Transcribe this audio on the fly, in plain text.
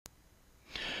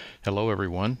Hello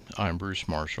everyone, I'm Bruce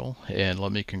Marshall, and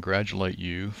let me congratulate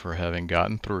you for having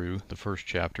gotten through the first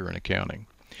chapter in accounting.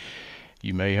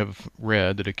 You may have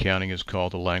read that accounting is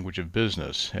called the language of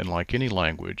business, and like any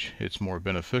language, it's more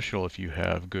beneficial if you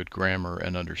have good grammar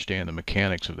and understand the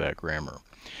mechanics of that grammar.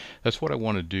 That's what I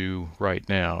want to do right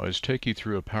now, is take you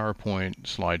through a PowerPoint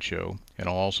slideshow, and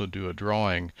I'll also do a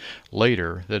drawing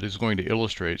later that is going to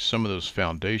illustrate some of those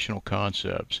foundational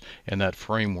concepts and that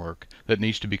framework that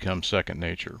needs to become second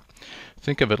nature.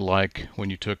 Think of it like when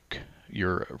you took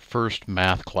your first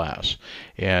math class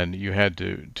and you had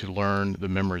to learn the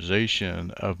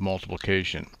memorization of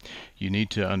multiplication. You need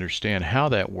to understand how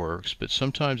that works, but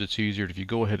sometimes it's easier if you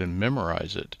go ahead and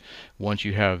memorize it once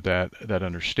you have that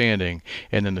understanding,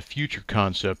 and then the future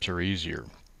concepts are easier.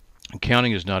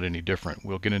 Accounting is not any different.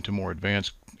 We'll get into more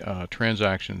advanced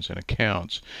transactions and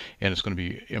accounts, and it's going to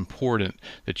be important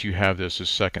that you have this as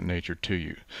second nature to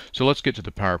you. So let's get to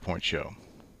the PowerPoint show.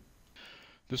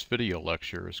 This video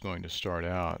lecture is going to start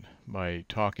out by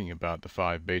talking about the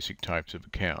 5 basic types of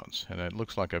accounts, and it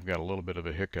looks like I've got a little bit of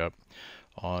a hiccup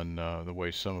on the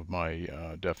way some of my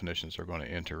definitions are going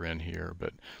to enter in here,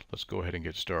 but let's go ahead and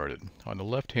get started. On the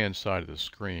left hand side of the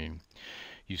screen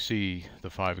you see the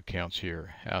 5 accounts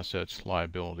here: assets,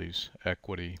 liabilities,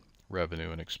 equity,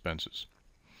 revenue, and expenses.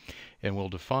 And we'll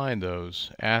define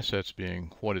those: assets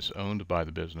being what is owned by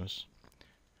the business,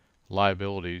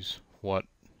 liabilities what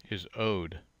is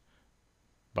owed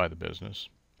by the business,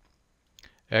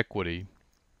 equity,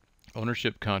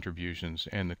 ownership contributions,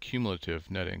 and the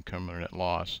cumulative net income or net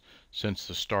loss since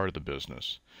the start of the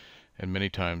business. And many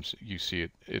times you see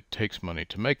it takes money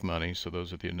to make money, so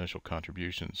those are the initial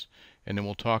contributions. And then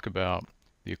we'll talk about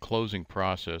the closing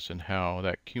process and how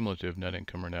that cumulative net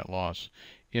income or net loss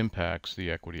impacts the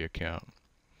equity account.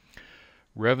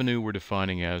 Revenue we're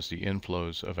defining as the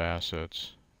inflows of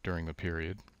assets during the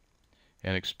period,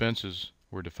 and expenses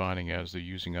we're defining as the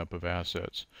using up of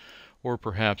assets. Or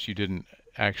perhaps you didn't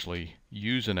actually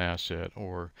use an asset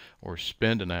or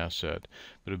spend an asset,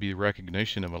 but it would be the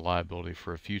recognition of a liability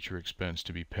for a future expense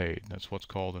to be paid. That's what's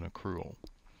called an accrual.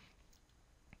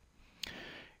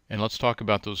 And let's talk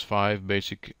about those 5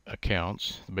 basic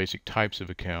accounts, the basic types of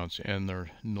accounts, and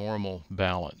their normal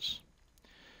balance.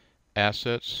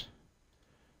 Assets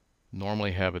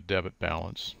normally have a debit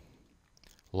balance.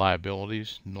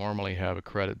 Liabilities normally have a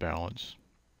credit balance.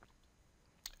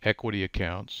 Equity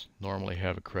accounts normally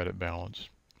have a credit balance.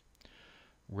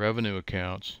 Revenue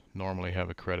accounts normally have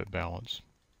a credit balance.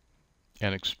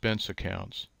 And expense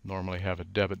accounts normally have a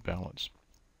debit balance.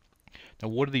 Now,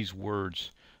 what do these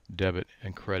words debit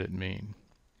and credit mean?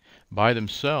 By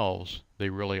themselves, they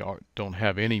really don't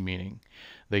have any meaning.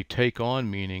 They take on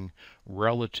meaning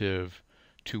relative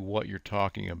to what you're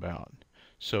talking about.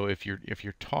 So if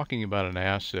you're talking about an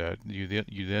asset, you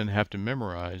then have to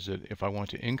memorize that if I want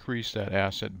to increase that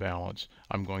asset balance,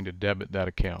 I'm going to debit that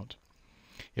account.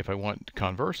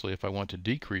 Conversely, if I want to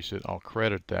decrease it, I'll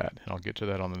credit that, and I'll get to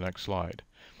that on the next slide.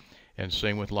 And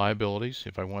same with liabilities.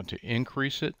 If I want to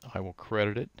increase it, I will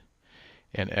credit it.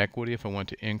 And equity, if I want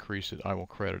to increase it, I will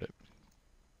credit it.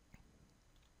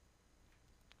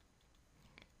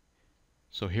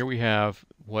 So here we have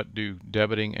what do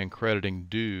debiting and crediting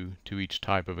do to each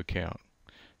type of account.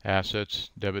 Assets,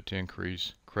 debit to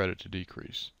increase, credit to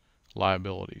decrease.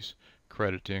 Liabilities,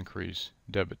 credit to increase,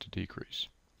 debit to decrease.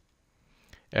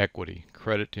 Equity,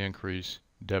 credit to increase,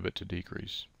 debit to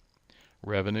decrease.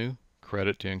 Revenue,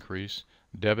 credit to increase,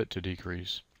 debit to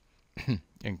decrease.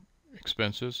 And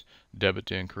expenses, debit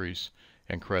to increase,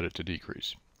 and credit to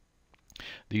decrease.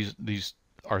 These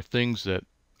are things that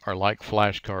are like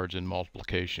flashcards in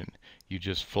multiplication. You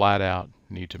just flat out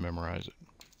need to memorize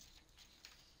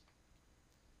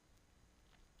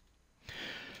it.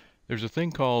 There's a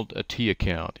thing called a T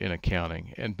account in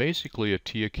accounting, and basically a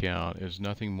T account is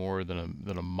nothing more than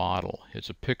a model. It's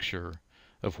a picture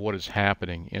of what is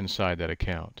happening inside that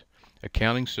account.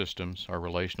 Accounting systems are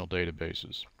relational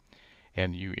databases,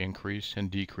 and you increase and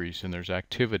decrease, and there's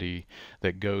activity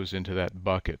that goes into that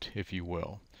bucket, if you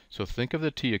will. So think of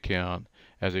the T account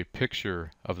as a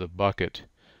picture of the bucket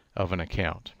of an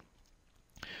account.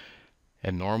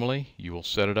 And normally you will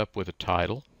set it up with a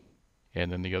title,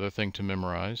 and then the other thing to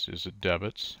memorize is that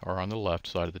debits are on the left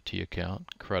side of the T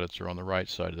account, credits are on the right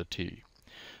side of the T.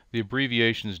 The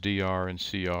abbreviations DR and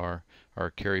CR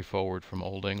are carry forward from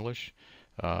Old English.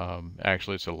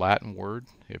 Actually, it's a Latin word.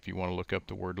 If you want to look up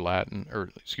the word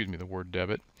the word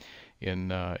debit,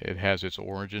 it has its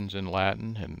origins in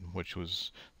Latin, and which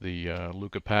was the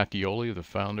Luca Pacioli, the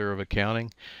founder of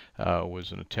accounting,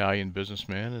 was an Italian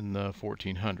businessman in the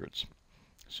 1400s.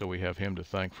 So we have him to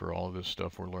thank for all of this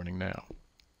stuff we're learning now.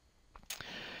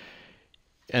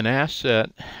 An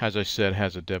asset, as I said,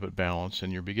 has a debit balance,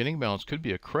 and your beginning balance could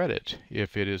be a credit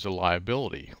if it is a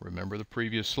liability. Remember the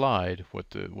previous slide,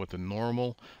 what the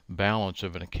normal balance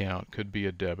of an account could be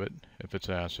a debit if it's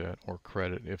asset or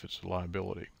credit if it's a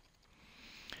liability.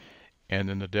 And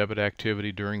then the debit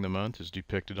activity during the month is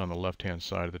depicted on the left-hand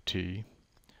side of the T.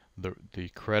 The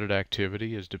credit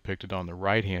activity is depicted on the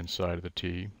right-hand side of the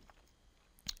T.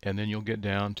 And then you'll get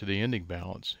down to the ending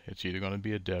balance. It's either going to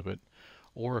be a debit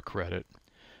or a credit,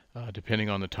 depending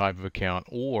on the type of account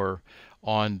or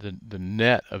on the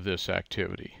net of this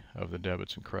activity of the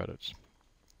debits and credits.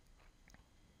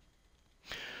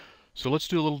 So let's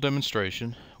do a little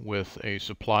demonstration with a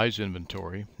supplies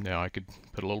inventory. Now I could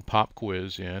put a little pop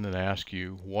quiz in and ask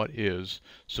you, what is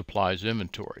supplies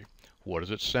inventory? What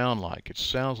does it sound like? It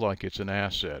sounds like it's an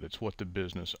asset. It's what the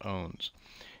business owns.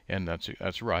 And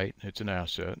that's right, it's an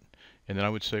asset. And then I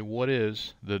would say, what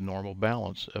is the normal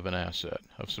balance of an asset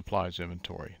of supplies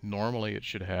inventory? Normally it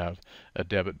should have a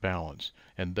debit balance,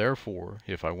 and therefore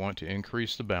if I want to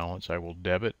increase the balance, I will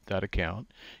debit that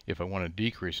account. If I want to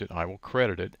decrease it, I will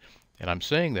credit it. And I'm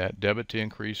saying that debit to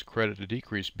increase, credit to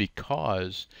decrease,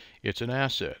 because it's an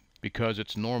asset, because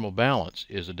its normal balance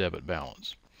is a debit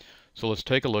balance. So let's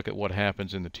take a look at what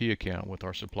happens in the T account with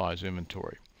our supplies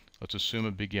inventory. Let's assume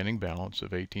a beginning balance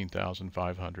of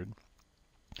 $18,500.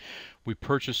 We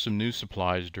purchased some new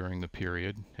supplies during the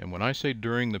period, and when I say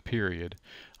during the period,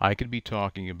 I could be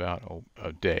talking about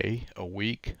a day, a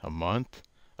week, a month,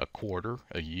 a quarter,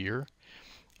 a year.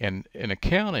 And in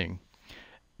accounting,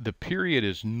 the period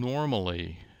is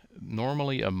normally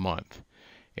a month.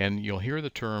 And you'll hear the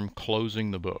term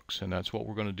closing the books, and that's what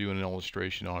we're going to do an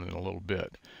illustration on in a little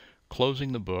bit.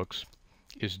 Closing the books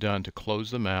is done to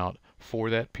close them out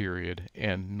for that period,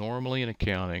 and normally in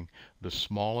accounting the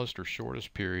smallest or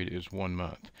shortest period is 1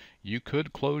 month. You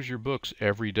could close your books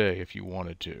every day if you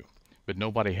wanted to, but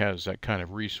nobody has that kind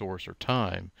of resource or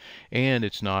time, and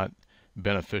it's not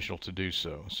beneficial to do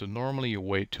so. So normally you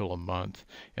wait till a month,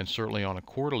 and certainly on a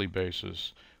quarterly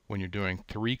basis when you're doing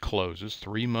 3 closes,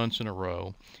 3 months in a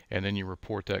row, and then you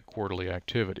report that quarterly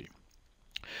activity.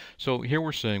 So here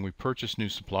we're saying we purchased new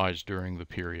supplies during the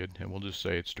period, and we'll just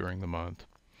say it's during the month.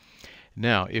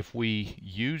 Now, if we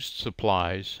used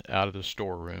supplies out of the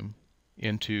storeroom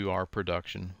into our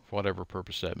production, for whatever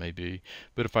purpose that may be,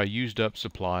 but if I used up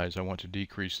supplies, I want to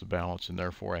decrease the balance, and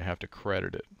therefore I have to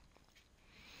credit it.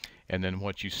 And then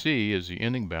what you see is the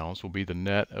ending balance will be the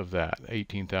net of that,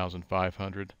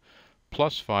 18,500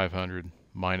 plus 500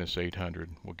 minus 800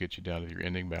 will get you down to your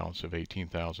ending balance of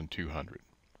 18,200.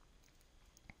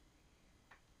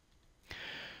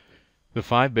 The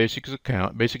 5 basic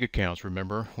accounts,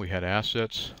 remember, we had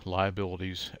assets,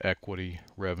 liabilities, equity,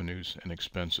 revenues, and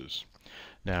expenses.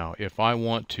 Now, if I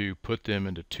want to put them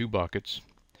into 2 buckets,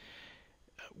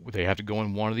 they have to go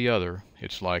in one or the other.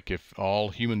 It's like if all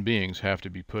human beings have to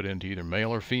be put into either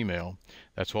male or female,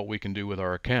 that's what we can do with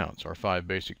our accounts, our 5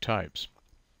 basic types.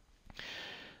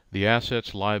 The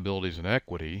assets, liabilities, and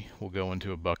equity will go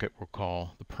into a bucket we'll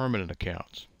call the permanent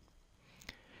accounts.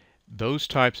 Those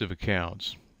types of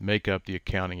accounts make up the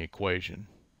accounting equation,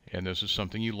 and this is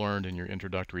something you learned in your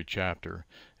introductory chapter.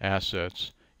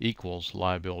 Assets equals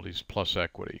liabilities plus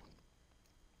equity.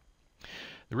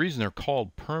 The reason they're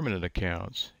called permanent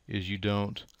accounts is you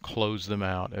don't close them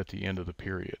out at the end of the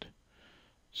period.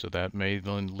 So that may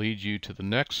then lead you to the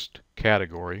next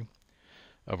category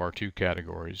of our 2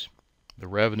 categories, the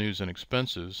revenues and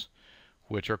expenses,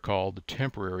 which are called the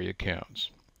temporary accounts.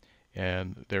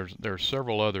 And there are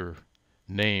several other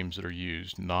names that are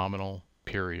used, nominal,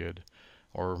 period,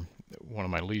 or one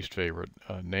of my least favorite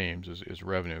names is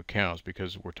revenue accounts,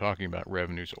 because we're talking about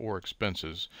revenues or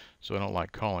expenses, so I don't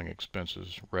like calling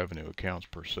expenses revenue accounts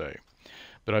per se.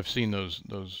 But I've seen those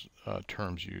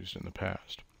terms used in the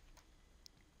past.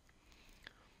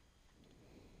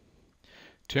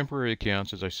 Temporary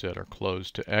accounts, as I said, are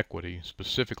closed to equity,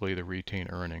 specifically the retained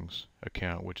earnings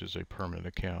account, which is a permanent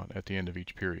account at the end of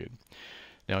each period.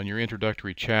 Now, in your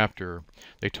introductory chapter,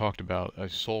 they talked about a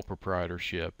sole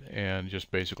proprietorship and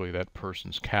just basically that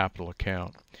person's capital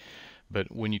account.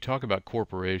 But when you talk about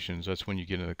corporations, that's when you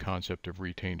get into the concept of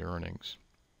retained earnings.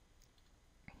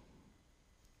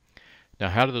 Now,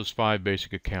 how do those 5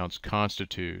 basic accounts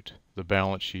constitute the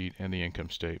balance sheet and the income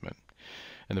statement?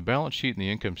 And the balance sheet and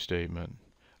the income statement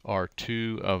are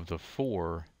 2 of the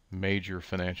 4 major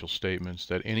financial statements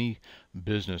that any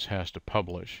business has to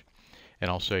publish. And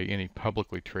I'll say any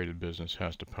publicly traded business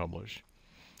has to publish.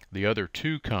 The other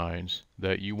 2 kinds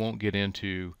that you won't get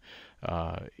into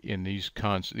in these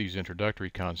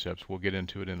introductory concepts, we'll get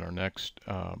into it in our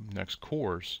next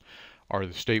course, are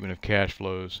the statement of cash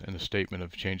flows and the statement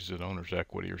of changes in owner's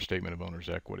equity, or statement of owner's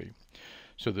equity.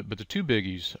 But the two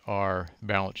biggies are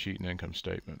balance sheet and income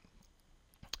statement.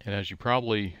 And as you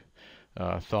probably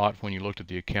thought when you looked at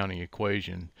the accounting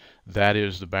equation, that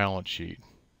is the balance sheet,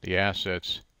 the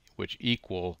assets which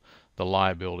equal the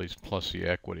liabilities plus the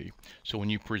equity. So when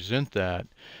you present that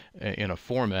in a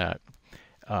format,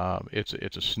 it's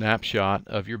a snapshot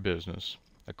of your business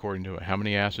according to how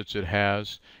many assets it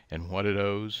has and what it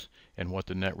owes and what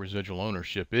the net residual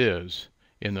ownership is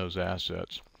in those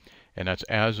assets. And that's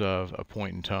as of a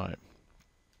point in time.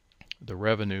 The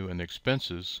revenue and the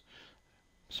expenses,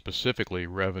 specifically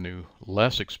revenue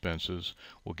less expenses,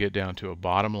 will get down to a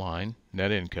bottom line,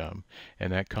 net income,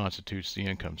 and that constitutes the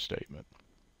income statement.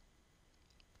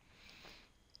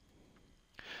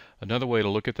 Another way to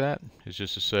look at that is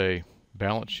just to say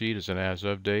balance sheet is an as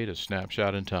of date, a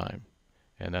snapshot in time.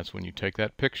 And that's when you take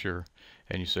that picture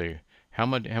and you say, how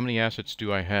many assets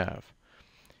do I have?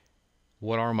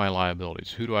 What are my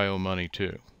liabilities? Who do I owe money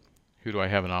to? Who do I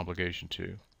have an obligation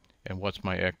to? And what's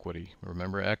my equity?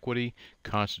 Remember, equity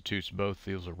constitutes both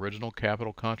those original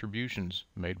capital contributions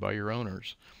made by your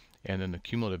owners and then the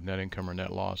cumulative net income or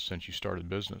net loss since you started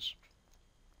business.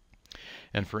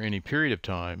 And for any period of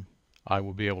time, I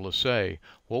will be able to say,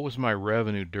 what was my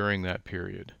revenue during that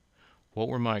period? What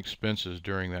were my expenses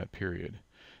during that period?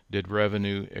 Did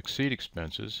revenue exceed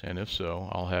expenses? And if so,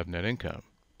 I'll have net income.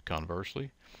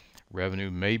 Conversely,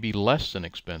 revenue may be less than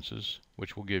expenses,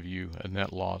 which will give you a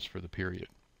net loss for the period.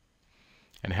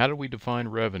 And how do we define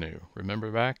revenue?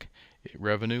 Remember back,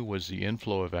 revenue was the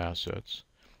inflow of assets,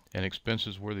 and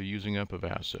expenses were the using up of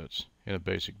assets in a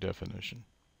basic definition.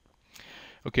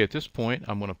 Okay, at this point,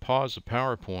 I'm going to pause the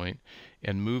PowerPoint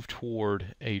and move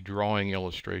toward a drawing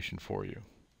illustration for you.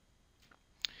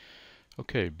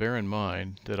 Okay, bear in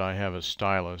mind that I have a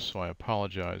stylus, so I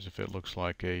apologize if it looks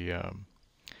like a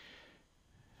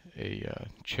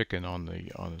chicken on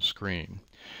the screen.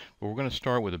 But we're going to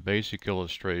start with a basic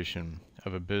illustration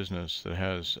of a business that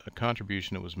has a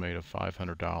contribution that was made of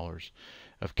 $500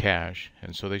 of cash,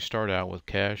 and so they start out with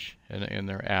cash in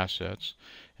their assets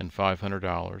and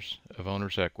 $500 of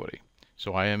owner's equity.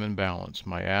 So I am in balance.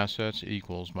 My assets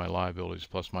equals my liabilities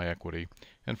plus my equity,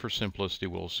 and for simplicity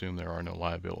we'll assume there are no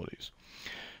liabilities.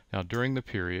 Now during the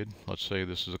period, let's say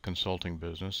this is a consulting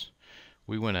business,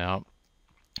 we went out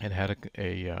and had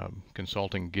a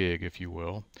consulting gig, if you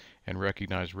will, and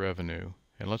recognized revenue,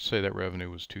 and let's say that revenue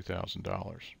was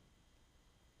 $2,000.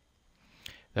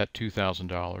 That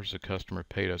 $2,000 the customer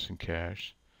paid us in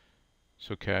cash,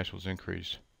 so cash was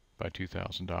increased by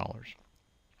 $2,000.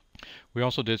 We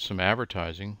also did some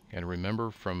advertising, and remember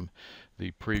from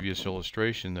the previous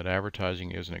illustration that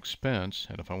advertising is an expense,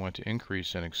 and if I want to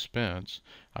increase an expense,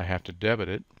 I have to debit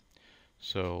it.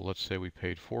 So let's say we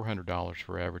paid $400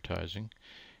 for advertising,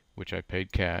 which I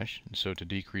paid cash, and so to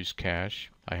decrease cash,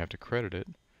 I have to credit it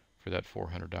for that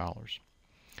 $400.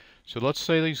 So let's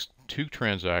say these two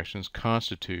transactions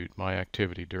constitute my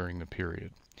activity during the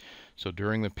period. So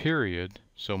during the period,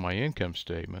 so my income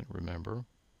statement, remember,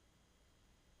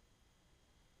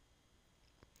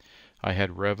 I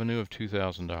had revenue of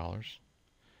 $2,000.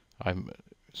 I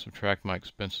subtract my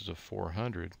expenses of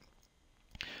 $400.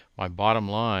 My bottom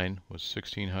line was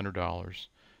 $1,600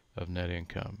 of net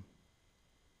income.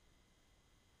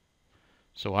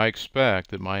 So I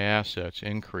expect that my assets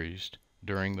increased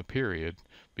during the period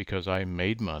because I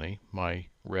made money. My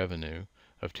revenue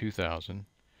of $2,000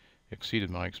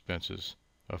 exceeded my expenses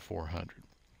of $400.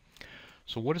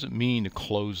 So what does it mean to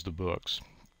close the books?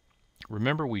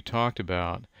 Remember we talked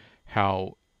about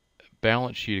how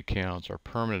balance sheet accounts are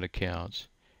permanent accounts,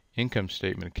 income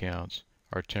statement accounts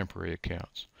are temporary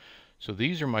accounts. So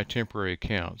these are my temporary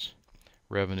accounts,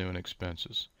 revenue and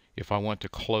expenses. If I want to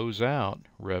close out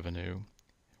revenue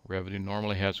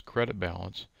normally has a credit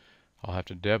balance, I'll have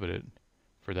to debit it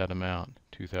for that amount,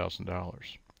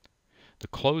 $2,000. The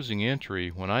closing entry,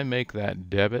 when I make that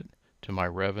debit to my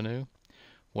revenue,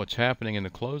 what's happening in the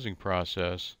closing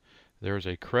process, there's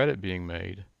a credit being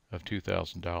made of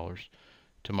 $2,000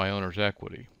 to my owner's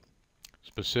equity,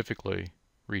 specifically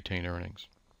retained earnings.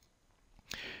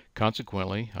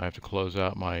 Consequently, I have to close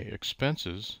out my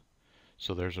expenses,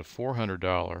 so there's a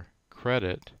 $400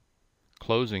 credit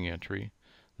closing entry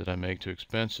that I make to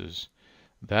expenses.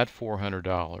 That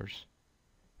 $400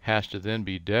 has to then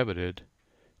be debited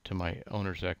to my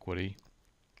owner's equity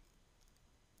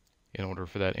in order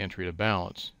for that entry to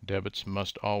balance. Debits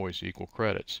must always equal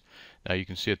credits. Now you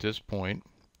can see at this point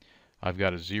I've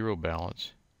got a zero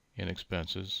balance in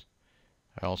expenses.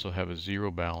 I also have a zero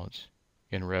balance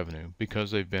in revenue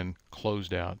because they've been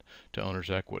closed out to owner's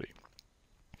equity.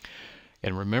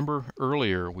 And remember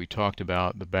earlier we talked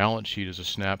about the balance sheet as a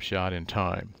snapshot in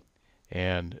time,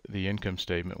 and the income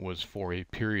statement was for a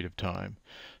period of time.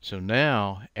 So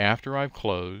now, after I've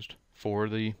closed for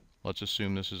the, let's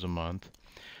assume this is a month,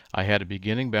 I had a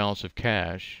beginning balance of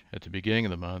cash at the beginning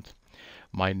of the month.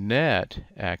 My net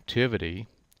activity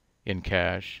in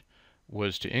cash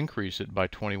was to increase it by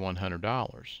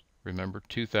 $2,100. Remember,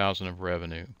 2,000 of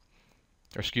revenue,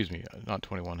 or excuse me, not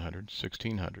 2,100,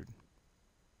 1,600.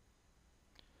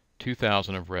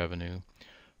 2,000 of revenue,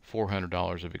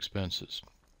 $400 of expenses.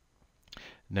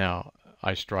 Now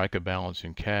I strike a balance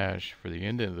in cash for the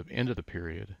end of the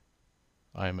period.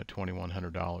 I am at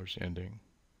 $2,100 ending.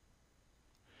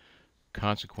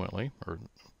 Consequently, or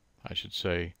I should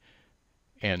say,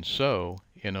 and so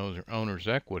in owner's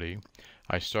equity,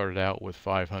 I started out with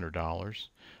 $500.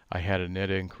 I had a net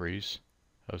increase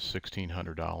of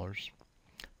 $1,600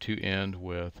 to end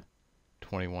with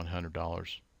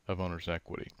 $2,100 of owner's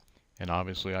equity. And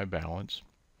obviously I balance,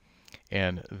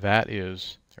 and that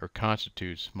is or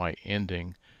constitutes my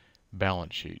ending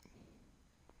balance sheet.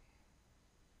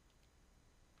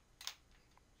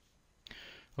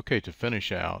 Okay, to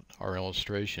finish out our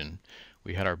illustration,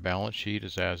 we had our balance sheet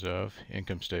as of,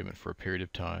 income statement for a period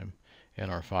of time,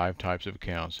 and our 5 types of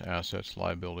accounts: assets,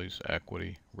 liabilities,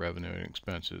 equity, revenue, and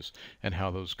expenses, and how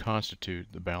those constitute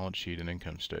the balance sheet and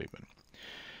income statement.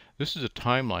 This is a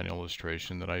timeline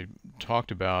illustration that I talked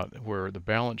about, where the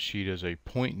balance sheet is a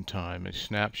point in time, a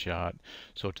snapshot.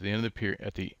 So to the end of the period,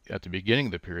 at the beginning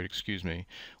of the period, excuse me,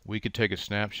 we could take a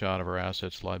snapshot of our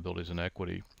assets, liabilities, and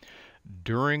equity.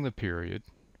 During the period,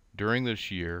 during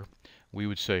this year, we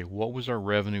would say, what was our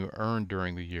revenue earned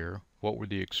during the year? What were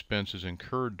the expenses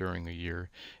incurred during the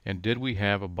year? And did we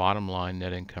have a bottom line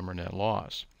net income or net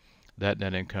loss? That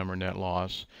net income or net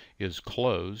loss is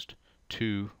closed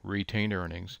to retained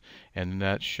earnings, and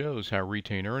that shows how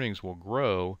retained earnings will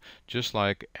grow just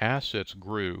like assets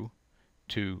grew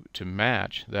to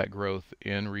match that growth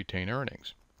in retained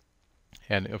earnings.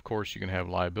 And of course you can have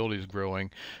liabilities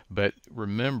growing, but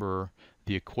remember,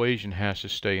 the equation has to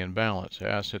stay in balance.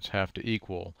 Assets have to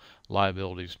equal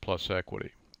liabilities plus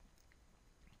equity.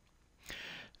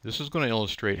 This is going to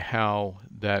illustrate how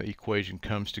that equation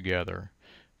comes together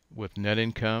with net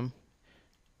income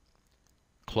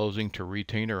closing to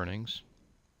retained earnings.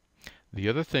 The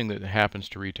other thing that happens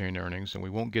to retained earnings, and we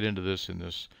won't get into this in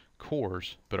this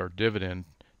course, but our dividend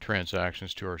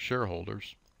transactions to our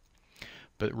shareholders.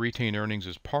 But retained earnings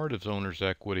is part of owner's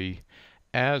equity,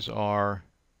 as are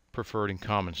preferred and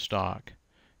common stock.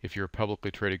 If you're a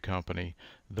publicly traded company,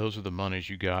 those are the monies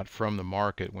you got from the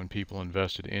market when people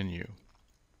invested in you.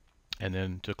 And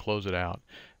then to close it out,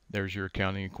 there's your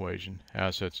accounting equation: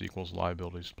 assets equals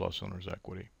liabilities plus owner's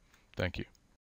equity. Thank you.